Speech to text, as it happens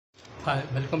Hi,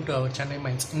 welcome to our Chennai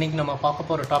Minds. இன்னைக்கு நம்ம பார்க்க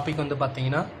போற டாபிக் வந்து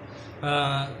பாத்தீங்கன்னா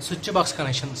சுவிட்ச் பாக்ஸ்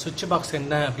கனெக்ஷன். சுவிட்ச் பாக்ஸ்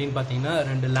என்ன அப்படினு பாத்தீங்கன்னா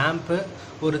ரெண்டு லாம்ப்,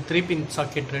 ஒரு 3 பின்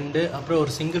சாக்கெட் 2, அப்புறம்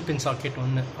ஒரு சிங்கிள் பின் சாக்கெட்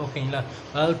 1. ஓகேங்களா?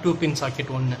 அதாவது 2 பின்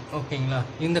சாக்கெட் 1. ஓகேங்களா?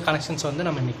 இந்த கனெக்ஷன்ஸ் வந்து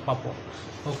நம்ம இன்னைக்கு பார்ப்போம்.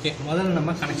 ஓகே, முதல்ல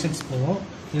நம்ம கனெக்ஷன்ஸ் போவோம்.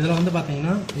 இதுல வந்து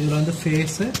பாத்தீங்கன்னா இதுல வந்து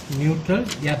ஃபேஸ், நியூட்ரல்,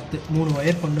 எர்த் 3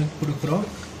 வயர் கொண்டு கொடுக்குறோம்.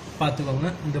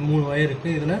 பார்த்துக்கோங்க, இந்த 3 வயர் இருக்கு.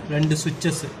 இதுல ரெண்டு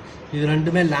சுவிட்சஸ், இது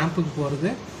ரெண்டுமே லாம்புக்கு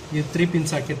போறது. இது 3 பின்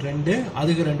சாக்கெட் 2,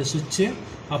 அதுக்கு 2 சுவிட்ச்,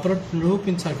 அப்புறம் 2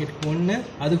 பின் சாக்கெட் 1,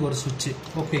 அதுக்கு ஒரு சுவிட்ச்.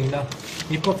 ஓகேங்களா?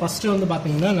 இப்போ ஃபர்ஸ்ட் வந்து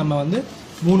பாத்தீங்கன்னா நம்ம வந்து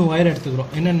 3 வயர் எடுத்துக்கிறோம்.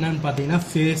 என்னென்னு பாத்தீங்கன்னா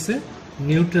ஃபேஸ்,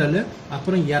 நியூட்ரல்,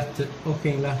 அப்புறம் எர்த்.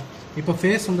 ஓகேங்களா? இப்போ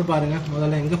ஃபேஸ் வந்து பாருங்க,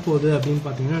 முதல்ல எங்க போகுது அப்படின்னு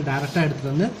பாத்தீங்கன்னா டைரக்டா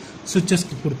எடுத்துட்டு வந்து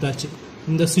சுவிட்சஸ்க்கு கொடுத்தாச்சு.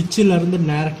 இந்த சுவிட்சில் இருந்து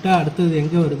டைரக்டா அடுத்தது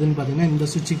எங்க வருதுன்னு பாத்தீங்கன்னா இந்த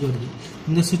சுவிட்சுக்கு வருது.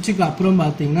 இந்த சுவிட்சுக்கு அப்புறம்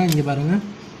பாத்தீங்கன்னா இங்க பாருங்க,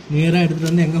 நேரா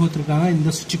எடுத்துட்டு வந்து எங்க கொடுத்துருக்காங்க, இந்த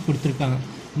சுவிட்சுக்கு கொடுத்துருக்காங்க.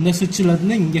 இந்த சுவிட்சில்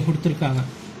இருந்து இங்கே கொடுத்துருக்காங்க.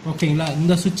 ஓகேங்களா?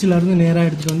 இந்த சுவிட்சில் இருந்து நேராக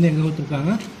எடுத்துகிட்டு வந்து எங்கே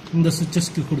கொடுத்துருக்காங்க, இந்த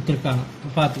சுவிட்சஸ்க்கு கொடுத்துருக்காங்க.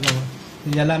 பார்த்துக்கோங்க,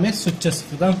 இது எல்லாமே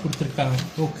சுவிட்சஸ்க்கு தான் கொடுத்துருக்காங்க.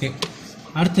 ஓகே,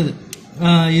 அடுத்தது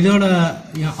இதோட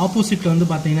ஆப்போசிட் வந்து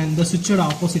பார்த்தீங்கன்னா இந்த சுவிட்சோட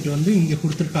ஆப்போசிட் வந்து இங்கே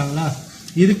கொடுத்துருக்காங்களா,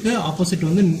 இதுக்கு ஆப்போசிட்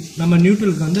வந்து நம்ம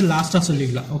நியூட்ரலுக்கு வந்து லாஸ்ட்டாக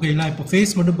சொல்லிக்கலாம். ஓகேங்களா? இப்போ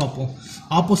ஃபேஸ் மட்டும் பார்ப்போம்,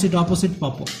 ஆப்போசிட்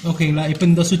பார்ப்போம். ஓகேங்களா? இப்போ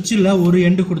இந்த சுவிட்சில் ஒரு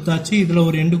எண்டு கொடுத்தாச்சு, இதில்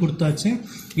ஒரு எண்டு கொடுத்தாச்சு,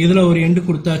 இதில் ஒரு எண்டு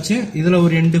கொடுத்தாச்சு, இதில்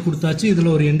ஒரு எண்டு கொடுத்தாச்சு, இதில்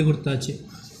ஒரு எண்டு கொடுத்தாச்சு.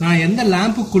 நான் எந்த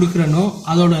லேம்புக்கு கொடுக்குறேனோ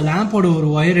அதோட லேம்போட ஒரு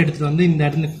ஒயர் எடுத்துகிட்டு வந்து இந்த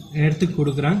இடத்துக்கு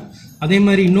கொடுக்குறேன். அதே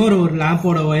மாதிரி இன்னொரு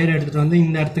லேம்போட ஒயர் எடுத்துகிட்டு வந்து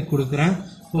இந்த இடத்துக்கு கொடுக்குறேன்.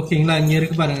 ஓகேங்களா? இங்கே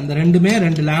இருக்கு பாருங்க, இந்த ரெண்டுமே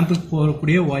 2 லேம்புக்கு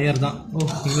போகக்கூடிய ஒயர் தான்.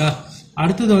 ஓகேங்களா?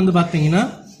 அடுத்தது வந்து பார்த்தீங்கன்னா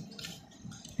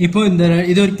இப்போ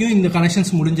இது வரைக்கும் இந்த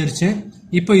கனெக்ஷன்ஸ் முடிஞ்சிருச்சு.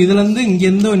 இப்போ இதுல இருந்து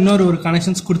இங்கிருந்து இன்னொரு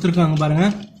கனெக்ஷன்ஸ் கொடுத்துருக்காங்க பாருங்க.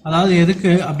 அதாவது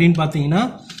எதுக்கு அப்படின்னு பாத்தீங்கன்னா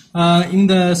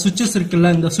இந்த சுவிட்சஸ் இருக்குல்ல,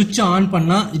 இந்த சுவிட்ச் ஆன்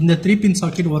பண்ணா இந்த 3 பின்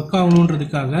சாக்கெட் ஒர்க்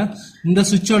ஆகணுன்றதுக்காக இந்த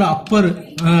சுவிட்சோட அப்பர்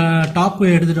டாப்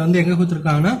எடுத்துட்டு வந்து எங்க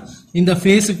கொடுத்துருக்காங்கன்னா இந்த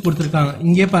ஃபேஸுக்கு கொடுத்துருக்காங்க.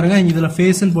 இங்கே பாருங்க, இதுல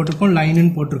ஃபேஸ்ன்னு போட்டிருக்கோம்,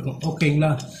 லைன்னு போட்டிருக்கோம்.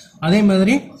 ஓகேங்களா? அதே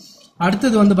மாதிரி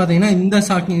அடுத்தது வந்து பாத்தீங்கன்னா இந்த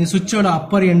சுவிட்சோட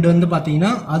அப்பர் எண்ட் வந்து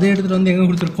பாத்தீங்கன்னா அதை எடுத்துட்டு வந்து எங்க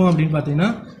கொடுத்துருக்கோம் அப்படின்னு பாத்தீங்கன்னா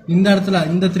இந்த இடத்துல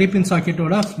இந்த 3 பின்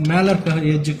சாக்கெட்டோட மேல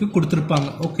இருக்க எட்ஜுக்கு கொடுத்துருப்பாங்க.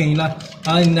 ஓகேங்களா?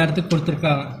 அதாவது இந்த இடத்துக்கு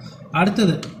கொடுத்துருக்காங்க.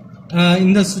 அடுத்தது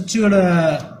இந்த சுவிட்சோட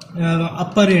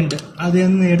அப்பர் எண்ட் அது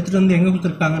எடுத்துட்டு வந்து எங்க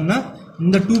கொடுத்துருக்காங்கன்னா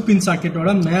இந்த 2 பின் சாக்கெட்டோட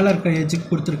மேல இருக்க எட்ஜுக்கு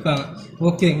கொடுத்துருக்காங்க.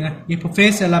 ஓகேங்க, இப்போ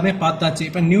ஃபேஸ் எல்லாமே பார்த்தாச்சு.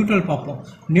 இப்போ நியூட்ரல் பார்ப்போம்.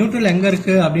 நியூட்ரல் எங்க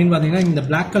இருக்கு அப்படின்னு பாத்தீங்கன்னா இந்த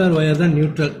பிளாக் கலர் ஒயர் தான்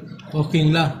நியூட்ரல்.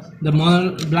 ஓகேங்களா? இந்த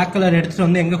பிளாக் கலர் எடுத்துட்டு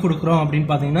வந்து எங்க கொடுக்குறோம் அப்படின்னு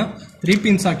பாத்தீங்கன்னா 3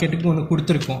 பின் சாக்கெட்டுக்கு ஒன்று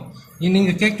கொடுத்துருக்கோம்.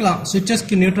 நீங்க கேட்கலாம்,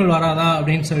 சுவிட்சஸ்க்கு நியூட்ரல் வராதா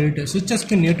அப்படின்னு சொல்லிட்டு.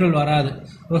 சுவிட்சஸ்க்கு நியூட்ரல் வராது.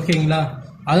 ஓகேங்களா?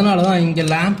 அதனாலதான் இங்க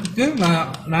லேம்புக்கு நான்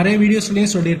நிறைய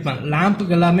வீடியோஸ்லயும் சொல்லியிருப்பேன்,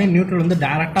 லேம்புக்கு எல்லாமே நியூட்ரல் வந்து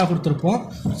டைரக்டா கொடுத்துருப்போம்,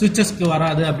 சுவிட்சஸ்க்கு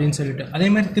வராது அப்படின்னு சொல்லிட்டு. அதே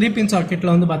மாதிரி 3 பின்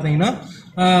சாக்கெட்ல வந்து பாத்தீங்கன்னா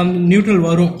நியூட்ரல்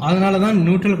வரும். அதனாலதான்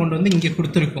நியூட்ரல் கொண்டு வந்து இங்க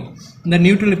கொடுத்துருக்கோம். இந்த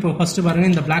நியூட்ரல் இப்போ ஃபர்ஸ்ட் பாருங்க,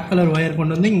 இந்த பிளாக் கலர் ஒயர்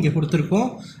கொண்டு வந்து இங்க கொடுத்துருக்கோம்.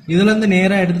 இதுல இருந்து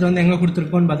நேரா எடுத்துட்டு வந்து எங்க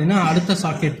கொடுத்துருக்கோம்னு பாத்தீங்கன்னா அடுத்த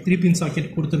சாக்கெட் 3 பின் சாக்கெட்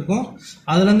கொடுத்துருக்கோம்.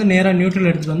 அதுல இருந்து நேரா நியூட்ரல்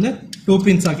எடுத்துட்டு வந்து 2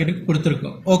 பின் சாக்கெட்டுக்கு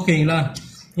கொடுத்துருக்கோம். ஓகேங்களா?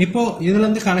 இப்போ இதுல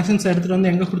இருந்து கனெக்ஷன்ஸ் எடுத்துட்டு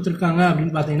வந்து எங்க கொடுத்துருக்காங்க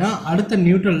அப்படின்னு பாத்தீங்கன்னா அடுத்த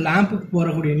நியூட்ரல் லேம்புக்கு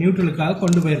போறக்கூடிய நியூட்ரலுக்காக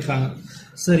கொண்டு போயிருக்காங்க.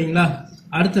 சரிங்களா?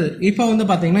 அடுத்தது இப்போ வந்து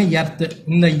பாத்தீங்கன்னா எர்த்,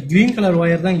 இந்த கிரீன் கலர்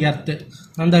ஒயர் தான் எர்த்.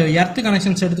 அந்த எர்த்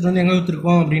கனெக்ஷன்ஸ் எடுத்துட்டு வந்து எங்க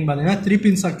கொடுத்துருக்கோம் அப்படின்னு பாத்தீங்கன்னா 3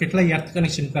 பின் சாக்கெட்ல எர்த்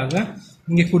கனெக்ஷனுக்காக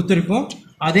இங்க கொடுத்துருக்கோம்.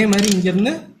 அதே மாதிரி இங்க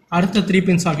இருந்து அடுத்த 3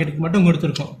 பின் சாக்கெட்டுக்கு மட்டும்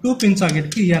கொடுத்துருக்கோம். 2 பின்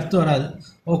சாக்கெட்டுக்கு எர்த் வராது.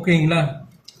 ஓகேங்களா?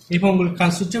 இப்போ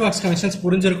உங்களுக்கு சுவிட்ச் பாக்ஸ் கனெக்ஷன்ஸ்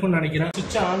புரிஞ்சிருக்கும்னு நினைக்கிறேன்.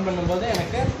 சுவிட்ச் ஆன் பண்ணும்போது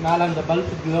எனக்கு மேலே அந்த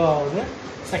பல்ப் க்ளோ ஆகுது.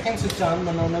 செகண்ட் சுவிட்ச் ஆன்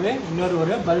பண்ண உடனே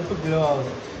இன்னொரு பல்ப் க்ளோ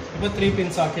ஆகுது. இப்போ 3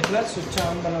 பின் சாக்கெட்ல சுவிட்ச்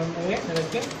ஆன் பண்ண உடனே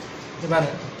எனக்கு இது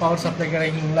பாருங்க, பவர் சப்ளை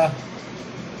கிடைக்குங்களா,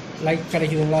 லைட்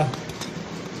கிடைக்குதுங்களா,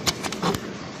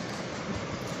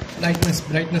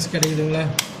 பிரைட்னஸ் கிடைக்குதுங்களா,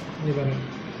 இது பாருங்க.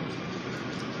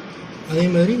 அதே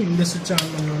மாதிரி இந்த சுவிட்ச்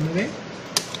ஆன் பண்ண உடனே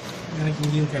எனக்கு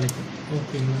இங்கேயும் கிடைக்கும்.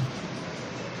 ஓகேங்களா?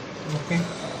 ஓகே,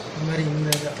 இந்த மாதிரி இந்த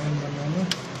இதை ஆன் பண்ணாமல்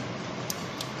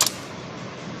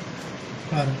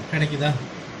பாருங்க கிடைக்குதா,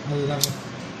 அதுதாங்க.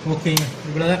 ஓகேங்க,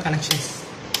 இவ்வளோதான் கனெக்ஷன்ஸ்.